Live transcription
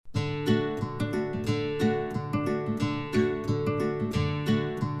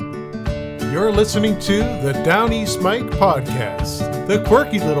You're listening to the Downeast Mike podcast, the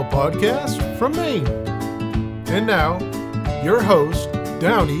quirky little podcast from Maine. And now, your host,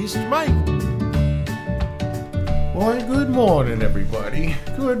 Downeast Mike. Why, good morning, everybody.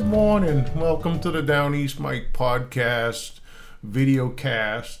 Good morning. Welcome to the Downeast Mike podcast, video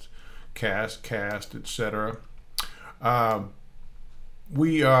cast, etc.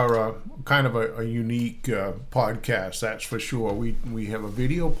 We are kind of a unique podcast, that's for sure. We have a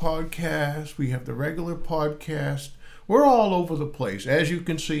video podcast, we have the regular podcast. We're all over the place. As you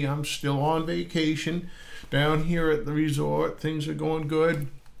can see, I'm still on vacation down here at the resort. Things are going good.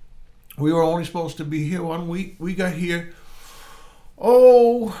 We were only supposed to be here 1 week. We got here,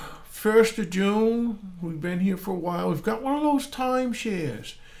 1st of June. We've been here for a while. We've got one of those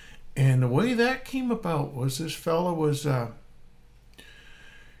timeshares. And the way that came about was this fella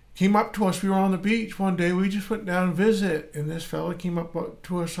came up to us. We were on the beach one day. We just went down and visit, and this fella came up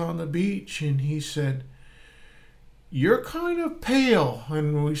to us on the beach, and he said, "You're kind of pale."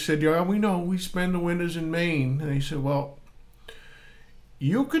 And we said, "Yeah, we know. We spend the winters in Maine." And he said, "Well,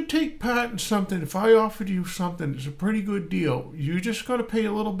 you could take part in something. If I offered you something, it's a pretty good deal. You're just going to pay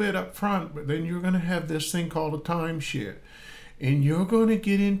a little bit up front, but then you're going to have this thing called a timeshare. And you're going to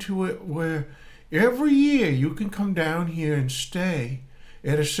get into it where every year you can come down here and stay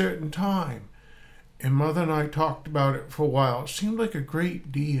at a certain time." And Mother and I talked about it for a while. It seemed like a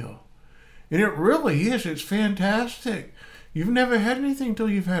great deal. And it really is. It's fantastic. You've never had anything till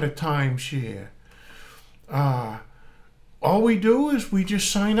you've had a timeshare. All we do is we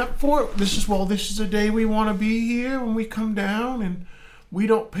just sign up for it. This is the day we want to be here when we come down, and we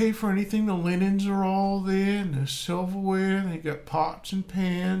don't pay for anything. The linens are all there, and the silverware. They got pots and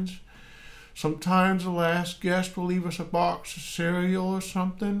pans. Sometimes the last guest will leave us a box of cereal or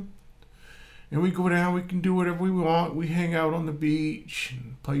something. And we go down, we can do whatever we want. We hang out on the beach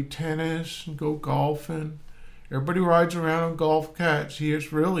and play tennis and go golfing. Everybody rides around on golf carts here.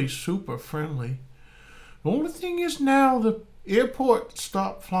 It's really super friendly. The only thing is now the airport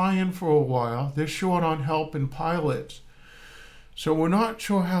stopped flying for a while. They're short on help and pilots. So we're not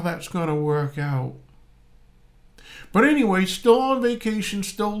sure how that's going to work out. But anyway, still on vacation,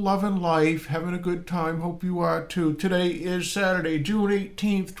 still loving life, having a good time. Hope you are too. Today is Saturday, June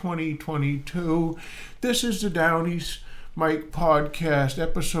 18th, 2022. This is the Downeast Mike podcast,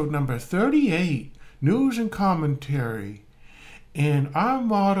 episode number 38, news and commentary. And our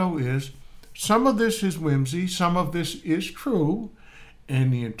motto is, some of this is whimsy, some of this is true,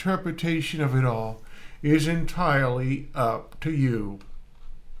 and the interpretation of it all is entirely up to you.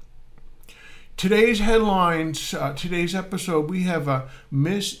 Today's headlines, today's episode, we have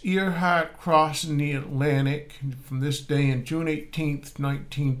Miss Earhart crossing the Atlantic from this day in June 18th,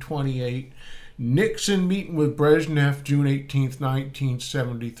 1928. Nixon meeting with Brezhnev, June 18th,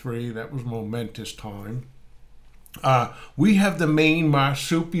 1973. That was a momentous time. We have the Maine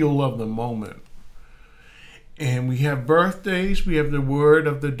Marsupial of the moment. And we have birthdays. We have the word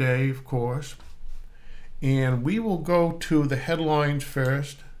of the day, of course. And we will go to the headlines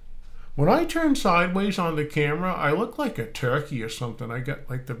first. When I turn sideways on the camera, I look like a turkey or something. I got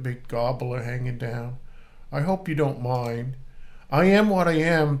like the big gobbler hanging down. I hope you don't mind. I am what I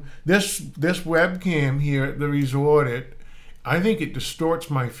am. This webcam here at the resort, I think it distorts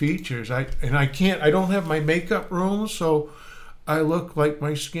my features. I don't have my makeup room, so I look like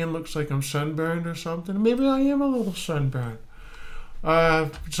my skin looks like I'm sunburned or something. Maybe I am a little sunburned. So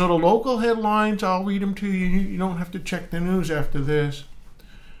the local headlines, I'll read them to you. You don't have to check the news after this.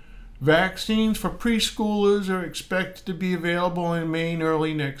 Vaccines for preschoolers are expected to be available in Maine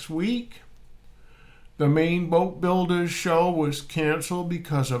early next week. The Maine Boat Builders Show was canceled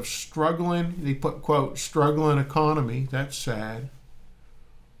because of they put, quote, struggling economy. That's sad.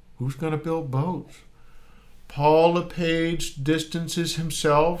 Who's going to build boats? Paul LePage distances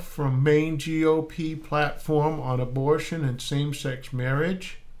himself from Maine GOP platform on abortion and same-sex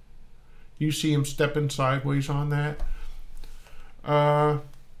marriage. You see him stepping sideways on that.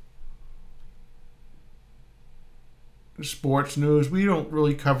 Sports news. We don't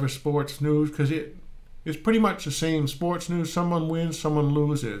really cover sports news because it's pretty much the same. Sports news, someone wins, someone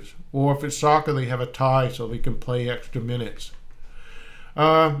loses. Or if it's soccer, they have a tie so they can play extra minutes.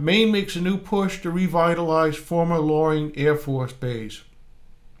 Maine makes a new push to revitalize former Loring Air Force Base.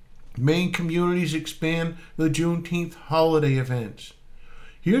 Maine communities expand the Juneteenth holiday events.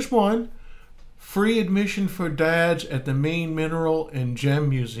 Here's one. Free admission for dads at the Maine Mineral and Gem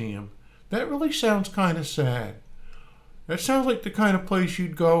Museum. That really sounds kind of sad. That sounds like the kind of place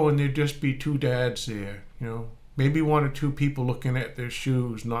you'd go and there'd just be two dads there, maybe one or two people looking at their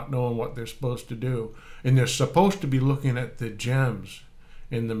shoes, not knowing what they're supposed to do. And they're supposed to be looking at the gems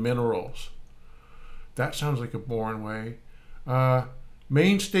and the minerals. That sounds like a boring way.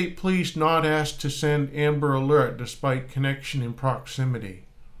 Maine State Police not asked to send Amber Alert despite connection in proximity.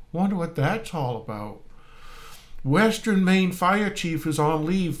 Wonder what that's all about. Western Maine Fire Chief is on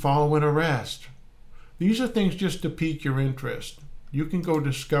leave following arrest. These are things just to pique your interest. You can go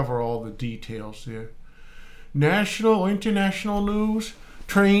discover all the details there. National, international news.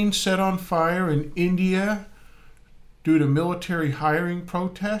 Train set on fire in India due to military hiring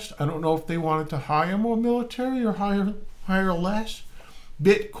protest. I don't know if they wanted to hire more military or hire less.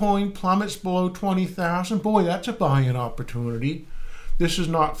 Bitcoin plummets below 20,000. Boy, that's a buying opportunity. This is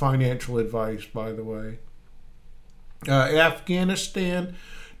not financial advice, by the way. Afghanistan,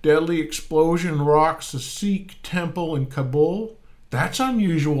 deadly explosion rocks a Sikh temple in Kabul. That's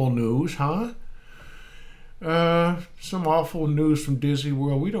unusual news, huh? Some awful news from Disney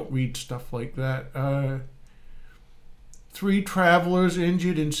World. We don't read stuff like that. 3 travelers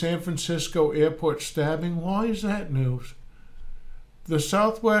injured in San Francisco airport stabbing. Why is that news? The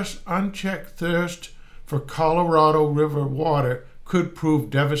Southwest unchecked thirst for Colorado River water could prove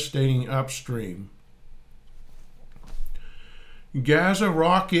devastating upstream. Gaza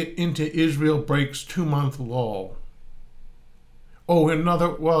rocket into Israel breaks 2-month lull.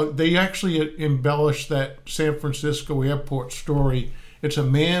 They actually embellished that San Francisco airport story. It's a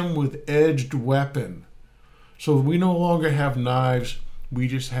man with edged weapon. So we no longer have knives, we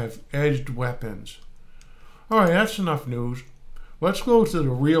just have edged weapons. All right, that's enough news. Let's go to the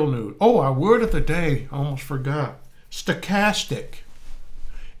real news. Oh, our word of the day, I almost forgot. Stochastic.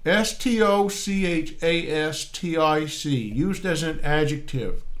 Stochastic, used as an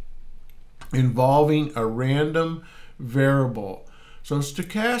adjective, involving a random variable. So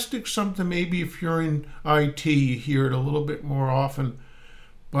stochastic, something maybe if you're in IT, you hear it a little bit more often,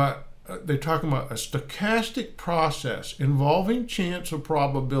 but they're talking about a stochastic process involving chance or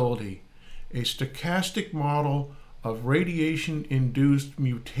probability, a stochastic model of radiation-induced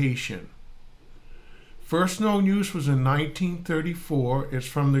mutation. First known use was in 1934. It's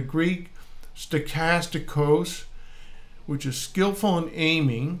from the Greek stochastikos, which is skillful in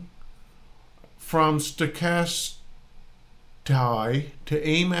aiming, from stokastai, to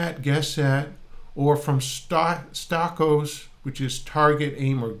aim at, guess at, or from stakos, which is target,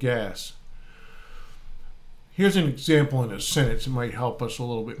 aim, or guess. Here's an example in a sentence. It might help us a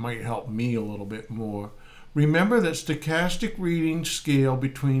little bit, might help me a little bit more. Remember that stochastic readings scale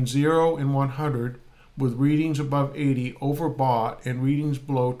between 0 and 100, with readings above 80 overbought and readings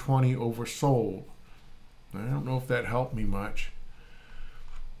below 20 oversold. I don't know if that helped me much.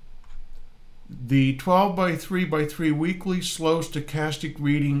 The 12 by 3 by 3 weekly slow stochastic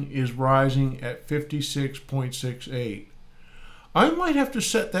reading is rising at 56.68. I might have to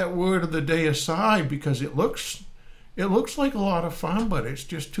set that word of the day aside because it looks like a lot of fun, but it's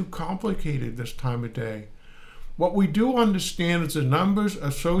just too complicated this time of day. What we do understand is the numbers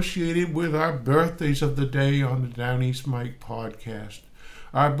associated with our birthdays of the day on the Downeast Mike podcast.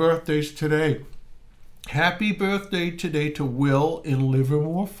 Our birthdays today. Happy birthday today to Will in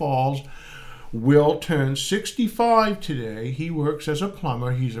Livermore Falls. Will turns 65 today. He works as a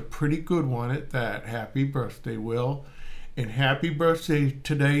plumber. He's a pretty good one at that. Happy birthday, Will. And happy birthday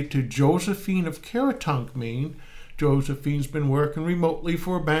today to Josephine of Caratunk, Maine. Josephine's been working remotely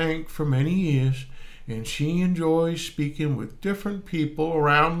for a bank for many years, and she enjoys speaking with different people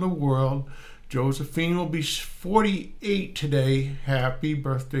around the world. Josephine will be 48 today. Happy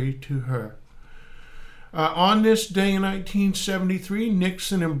birthday to her. On this day in 1973,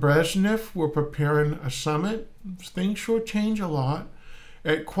 Nixon and Brezhnev were preparing a summit. Things sure change a lot.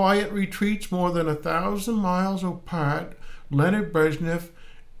 At quiet retreats more than 1,000 miles apart, Leonard Brezhnev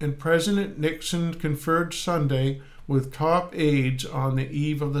and President Nixon conferred Sunday with top aides on the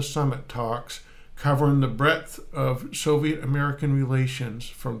eve of the summit talks, covering the breadth of Soviet-American relations,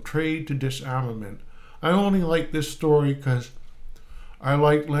 from trade to disarmament. I only like this story because I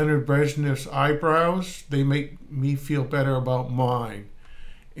like Leonard Brezhnev's eyebrows. They make me feel better about mine.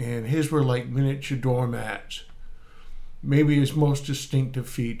 And his were like miniature doormats. Maybe his most distinctive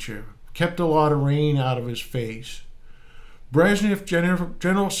feature. Kept a lot of rain out of his face. Brezhnev,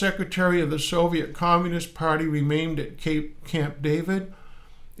 General Secretary of the Soviet Communist Party, remained at Camp David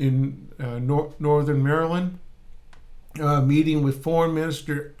in northern Maryland, meeting with Foreign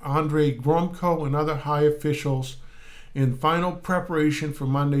Minister Andrei Gromyko and other high officials in final preparation for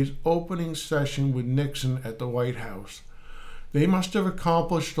Monday's opening session with Nixon at the White House. They must have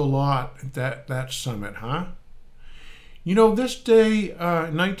accomplished a lot at that summit, huh? You know, this day,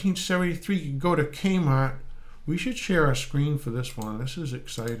 1973, you could go to Kmart. We should share a screen for this one. This is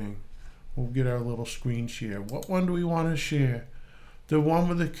exciting. We'll get our little screen share. What one do we want to share? The one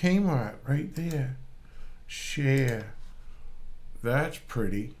with the Kmart right there. share. That's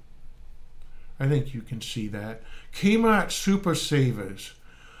pretty. I think you can see that. Kmart Super Savers.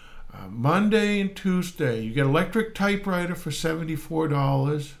 Monday and Tuesday. You get electric typewriter for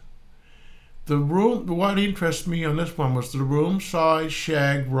 $74. What interests me on this one was the room size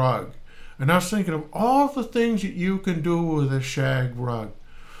shag rug. And I was thinking of all the things that you can do with a shag rug.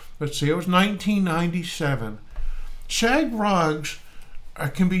 Let's see, it was $19.97. Shag rugs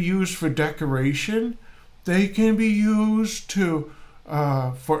can be used for decoration. They can be used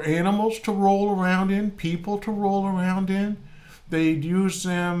for animals to roll around in, people to roll around in. They'd use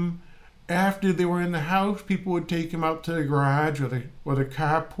them after they were in the house. People would take them out to the garage or the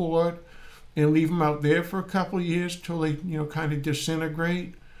carport and leave them out there for a couple of years till they, kind of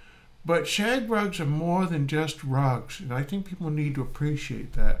disintegrate. But shag rugs are more than just rugs, and I think people need to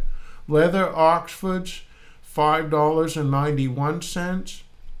appreciate that. Leather Oxfords,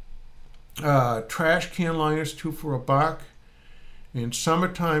 $5.91. Trash can liners, 2 for $1. And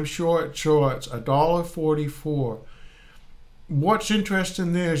summertime short shorts, $1.44. What's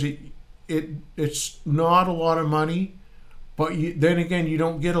interesting there is it's not a lot of money, but then again, you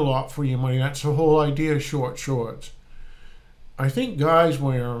don't get a lot for your money. That's the whole idea of short shorts. I think guys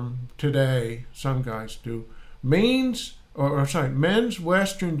wear them today. Some guys do. Men's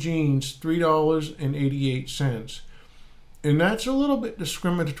Western jeans, $3.88. And that's a little bit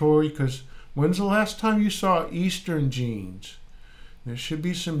discriminatory because when's the last time you saw Eastern jeans? There should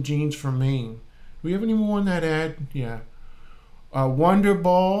be some jeans from Maine. Do we have any more in that ad? Yeah. Wonder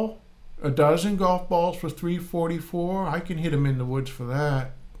Ball, a dozen golf balls for $3.44. I can hit them in the woods for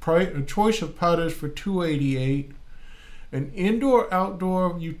that. A choice of putters for $2.88. An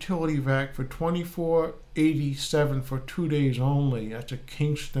indoor-outdoor utility vac for $24.87 for 2 days only. That's a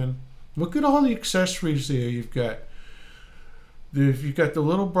Kingston. Look at all the accessories there you've got. You've got the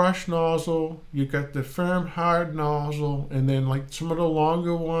little brush nozzle, you've got the firm hard nozzle, and then like some of the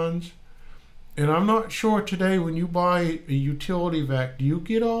longer ones. And I'm not sure today when you buy a utility vac, do you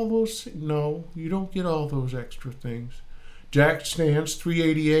get all those? No, you don't get all those extra things. Jack stands,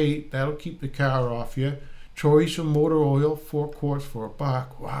 $3.88. That'll keep the car off you. Choice of motor oil, 4 quarts for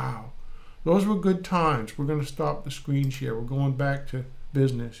 $1. Wow. Those were good times. We're going to stop the screen share. We're going back to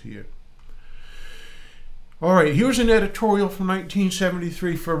business here. All right, here's an editorial from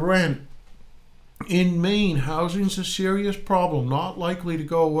 1973 for rent. In Maine, housing's a serious problem, not likely to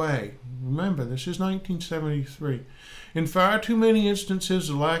go away. Remember, this is 1973. In far too many instances,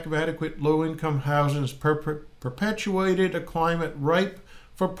 the lack of adequate low-income housing has perpetuated a climate ripe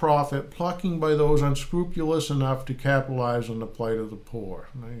for profit, plucking by those unscrupulous enough to capitalize on the plight of the poor.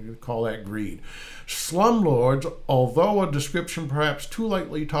 I call that greed. Slumlords, although a description perhaps too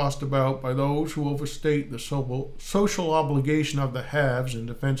lightly tossed about by those who overstate the social obligation of the haves in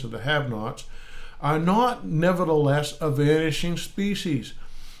defense of the have-nots, are not nevertheless a vanishing species.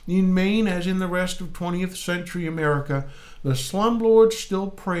 In Maine, as in the rest of 20th century America, the slumlord still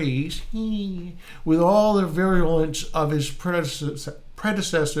preys with all the virulence of his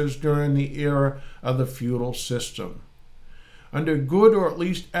predecessors during the era of the feudal system. Under good or at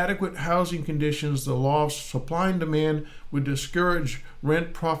least adequate housing conditions, the law of supply and demand would discourage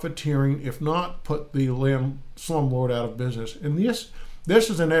rent profiteering, if not put the slumlord out of business. And this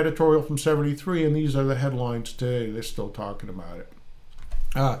is an editorial from 73, and these are the headlines today. They're still talking about it.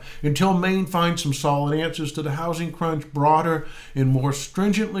 Until Maine finds some solid answers to the housing crunch, broader and more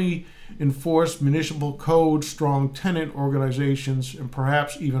stringently enforced municipal codes, strong tenant organizations, and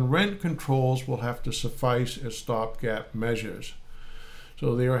perhaps even rent controls will have to suffice as stopgap measures.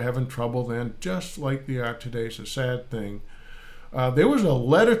 So they are having trouble then, just like they are today. It's a sad thing. There was a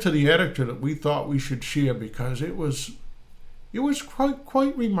letter to the editor that we thought we should share because it was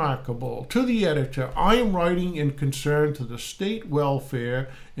quite remarkable. To the editor, I am writing in concern to the state welfare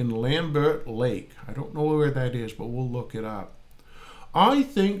in Lambert Lake. I don't know where that is, but we'll look it up. I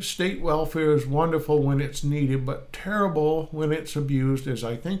think state welfare is wonderful when it's needed, but terrible when it's abused, as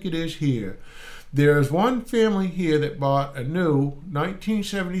I think it is here. There is one family here that bought a new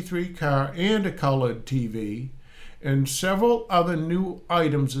 1973 car and a colored TV, and several other new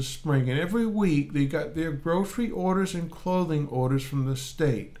items this spring, and every week they got their grocery orders and clothing orders from the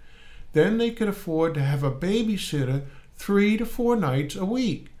state. Then they could afford to have a babysitter 3 to 4 nights a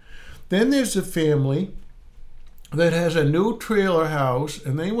week. Then there's a family that has a new trailer house,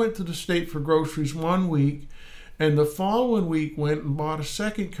 and they went to the state for groceries one week, and the following week went and bought a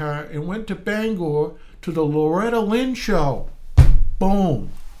second car and went to Bangor to the Loretta Lynn show.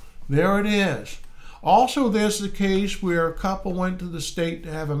 Boom. There it is. Also, there's the case where a couple went to the state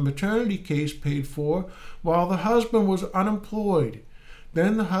to have a maternity case paid for while the husband was unemployed.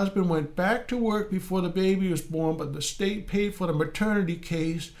 Then the husband went back to work before the baby was born, but the state paid for the maternity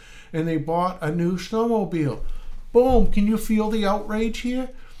case and they bought a new snowmobile. Boom, can you feel the outrage here?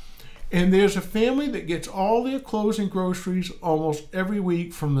 And there's a family that gets all their clothes and groceries almost every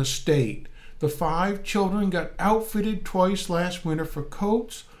week from the state. The 5 children got outfitted twice last winter for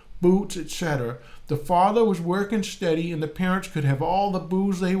coats, boots, etc. The father was working steady and the parents could have all the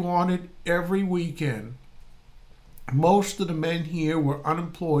booze they wanted every weekend. Most of the men here were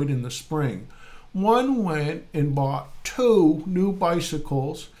unemployed in the spring. One went and bought 2 new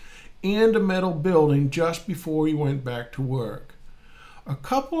bicycles and a metal building just before he went back to work. A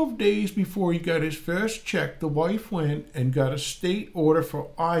couple of days before he got his first check, the wife went and got a state order for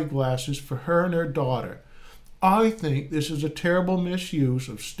eyeglasses for her and her daughter. I think this is a terrible misuse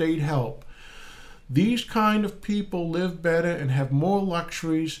of state help. These kind of people live better and have more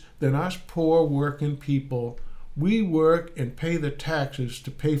luxuries than us poor working people. We work and pay the taxes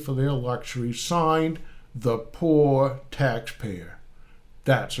to pay for their luxuries. Signed, the poor taxpayer.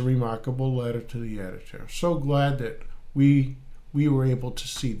 That's a remarkable letter to the editor. So glad that we were able to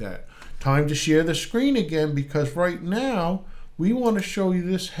see that. Time to share the screen again, because right now we want to show you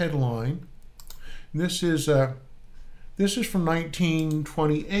this headline. This is from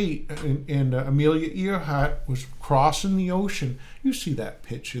 1928, and Amelia Earhart was crossing the ocean. You see that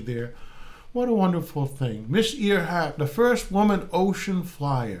picture there. What a wonderful thing. Miss Earhart, the first woman ocean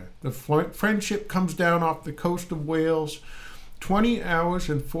flyer. The Friendship comes down off the coast of Wales 20 hours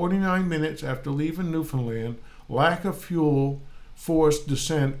and 49 minutes after leaving Newfoundland. Lack of fuel forced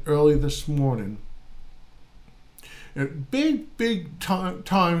descent early this morning. Big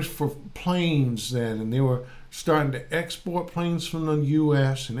times for planes then, and they were starting to export planes from the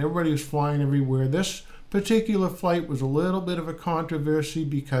U.S., and everybody was flying everywhere. This particular flight was a little bit of a controversy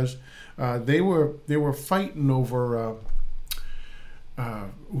because they were fighting over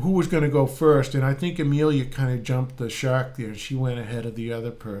who was going to go first, and I think Amelia kind of jumped the shark there. She went ahead of the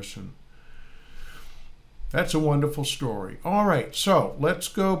other person. That's a wonderful story. All right, so let's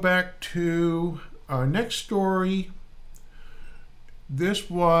go back to our next story. This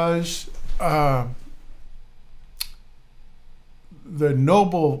was the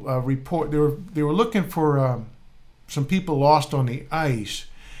Noble report. They were looking for some people lost on the ice,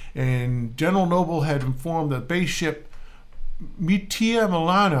 and General Noble had informed the base ship Mitia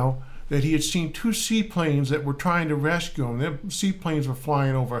Milano that he had seen 2 seaplanes that were trying to rescue him. The seaplanes were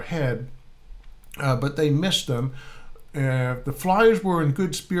flying overhead, but they missed them. The flyers were in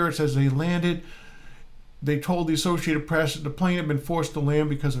good spirits as they landed. They told the Associated Press that the plane had been forced to land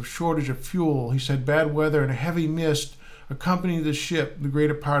because of shortage of fuel. He said bad weather and a heavy mist accompanied the ship the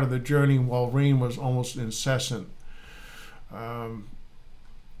greater part of the journey, while rain was almost incessant. That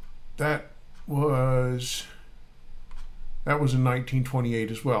was in 1928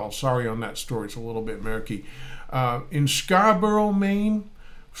 as well. Sorry on that story, it's a little bit murky. In Scarborough, Maine,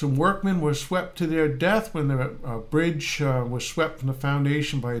 some workmen were swept to their death when the bridge was swept from the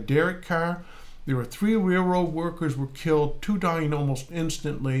foundation by a derrick car. There were 3 railroad workers were killed, 2 dying almost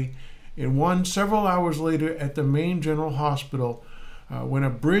instantly, and 1 several hours later at the Maine General Hospital when a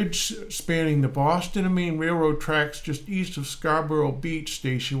bridge spanning the Boston and Maine Railroad tracks just east of Scarborough Beach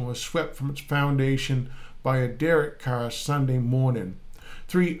Station was swept from its foundation by a derrick car Sunday morning.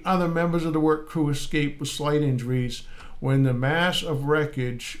 3 other members of the work crew escaped with slight injuries when the mass of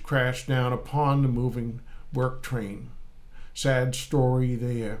wreckage crashed down upon the moving work train. Sad story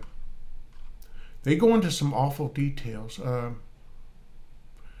there. They go into some awful details.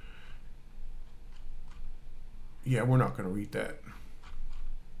 Yeah, we're not going to read that.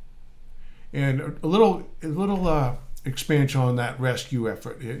 And a little expansion on that rescue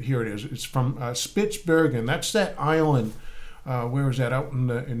effort. Here it is. It's from Spitsbergen. That's that island. Where is that? Out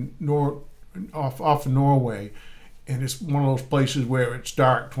off of Norway. And it's one of those places where it's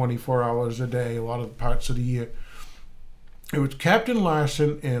dark 24 hours a day, a lot of parts of the year. It was Captain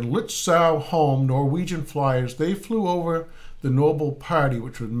Larson and Lutzow Holm, Norwegian flyers. They flew over the Noble party,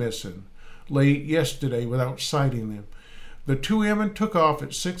 which was missing, late yesterday without sighting them. The 2 airmen took off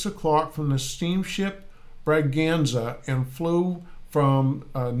at 6 o'clock from the steamship Braganza and flew from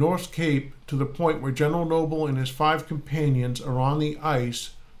North Cape to the point where General Noble and his 5 companions are on the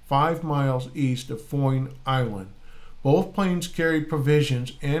ice 5 miles east of Foyne Island. Both planes carried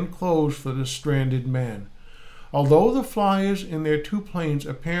provisions and clothes for the stranded men. Although the flyers in their 2 planes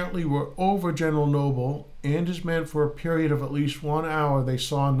apparently were over General Noble and his men for a period of at least 1 hour, they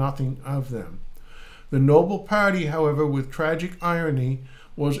saw nothing of them. The Noble party, however, with tragic irony,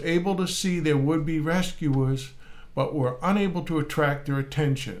 was able to see their would-be rescuers, but were unable to attract their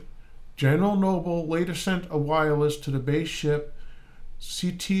attention. General Noble later sent a wireless to the base ship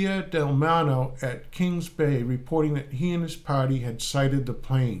Citia Del Mano at Kings Bay, reporting that he and his party had sighted the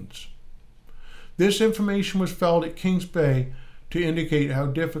planes. This information was felt at Kings Bay to indicate how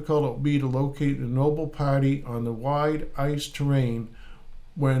difficult it will be to locate the noble party on the wide ice terrain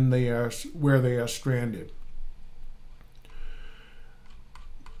where they are stranded.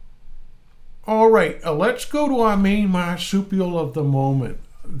 All right, let's go to our main marsupial of the moment.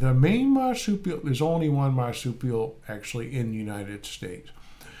 The Maine marsupial, there's only one marsupial actually in the United States.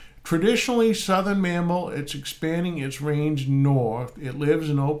 Traditionally southern mammal, it's expanding its range north. It lives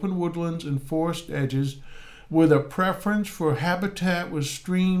in open woodlands and forest edges with a preference for habitat with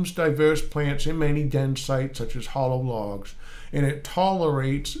streams, diverse plants, and many dense sites such as hollow logs. And it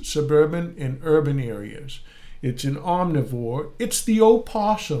tolerates suburban and urban areas. It's an omnivore. It's the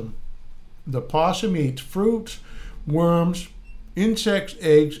opossum. The possum eats fruits, worms, insects,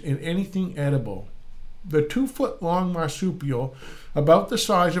 eggs, and anything edible. The 2-foot-long marsupial, about the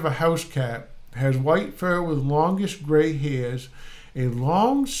size of a house cat, has white fur with longish gray hairs, a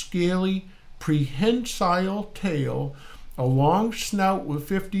long, scaly, prehensile tail, a long snout with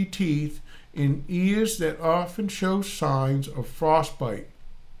 50 teeth, and ears that often show signs of frostbite.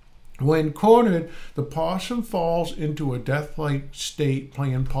 When cornered, the possum falls into a death-like state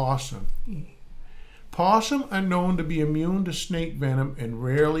playing possum. Possum are known to be immune to snake venom and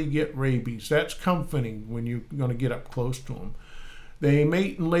rarely get rabies. That's comforting when you're going to get up close to them. They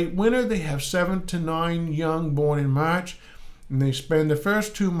mate in late winter. They have 7 to 9 young born in March, and they spend the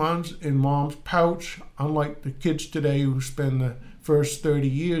first 2 months in mom's pouch, unlike the kids today who spend the first 30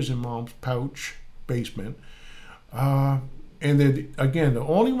 years in mom's pouch basement. And they're, again, the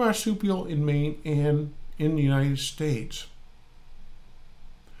only marsupial in Maine and in the United States.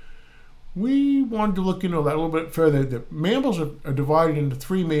 We wanted to look into that a little bit further. The mammals are divided into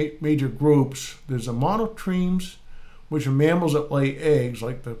 3 major groups. There's the monotremes, which are mammals that lay eggs,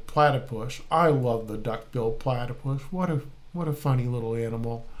 like the platypus. I love the duck-billed platypus. What a funny little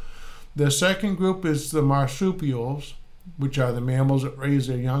animal. The second group is the marsupials, which are the mammals that raise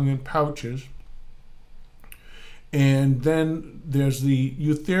their young in pouches. And then there's the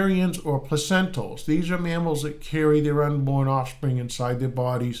eutherians or placentals. These are mammals that carry their unborn offspring inside their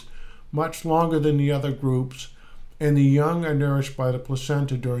bodies much longer than the other groups, and the young are nourished by the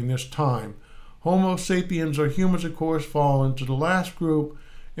placenta during this time. Homo sapiens, or humans, of course, fall into the last group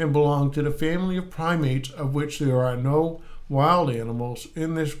and belong to the family of primates, of which there are no wild animals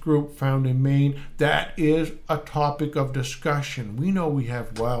in this group found in Maine. That is a topic of discussion. We know we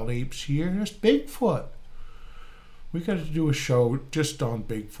have wild apes here. There's Bigfoot. We got to do a show just on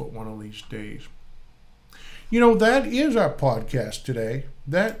Bigfoot one of these days. You know, that is our podcast today.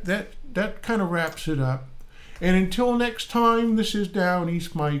 That kind of wraps it up. And until next time, this is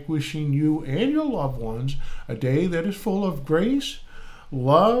Downeast Mike wishing you and your loved ones a day that is full of grace,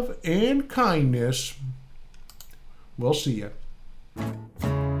 love, and kindness. We'll see you.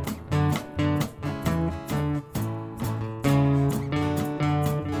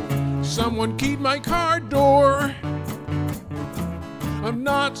 Someone keyed my car door. I'm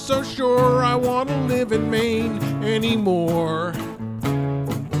not so sure I want to live in Maine anymore.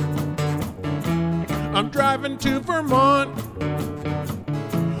 I'm driving to Vermont,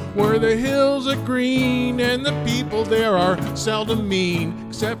 where the hills are green and the people there are seldom mean,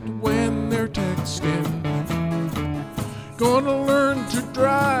 except when they're texting. Gonna learn to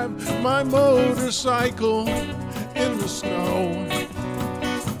drive my motorcycle in the snow.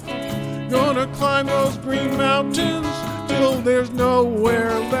 Gonna climb those green mountains till there's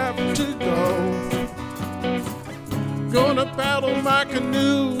nowhere left to go. Gonna paddle my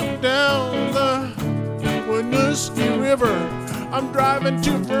canoe down the Winooski River. I'm driving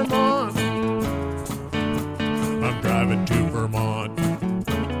to Vermont. I'm driving to Vermont.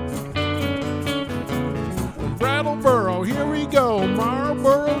 Brattleboro, here we go.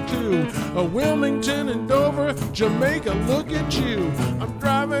 Marlboro too. Wilmington and Dover, Jamaica, look at you. I'm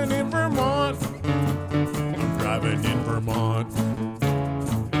driving in Vermont. I'm driving in Vermont.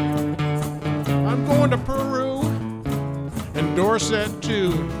 I'm going to Peru and Dorset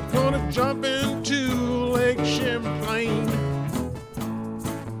too. Gonna jump into Lake Champlain.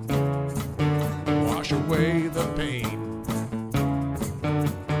 Wash away the pain.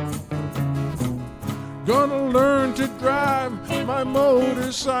 Gonna learn to drive my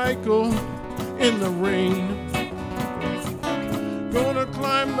motorcycle in the rain. Gonna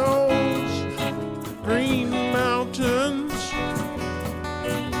climb those green mountains.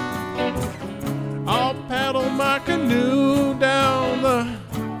 I'll paddle my canoe down the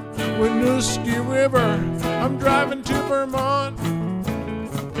Winooski River. I'm driving to Vermont.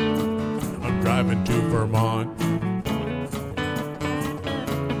 I'm driving to Vermont.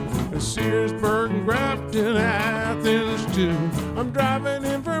 Searsburg, Grafton, Athens too. I'm driving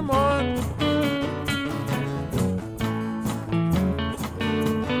in Vermont.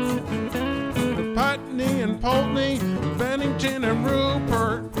 To Putney and Pulteney, Bennington and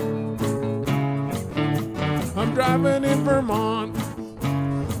Rupert. I'm driving in Vermont.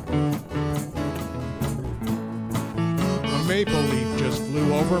 A maple leaf just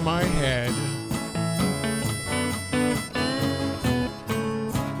flew over my head.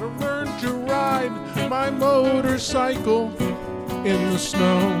 My motorcycle in the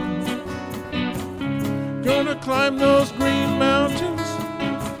snow. Gonna climb those green mountains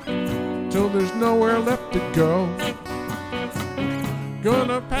till there's nowhere left to go.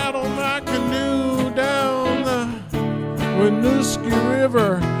 Gonna paddle my canoe down the Winooski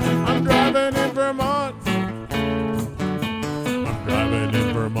River. I'm driving in Vermont.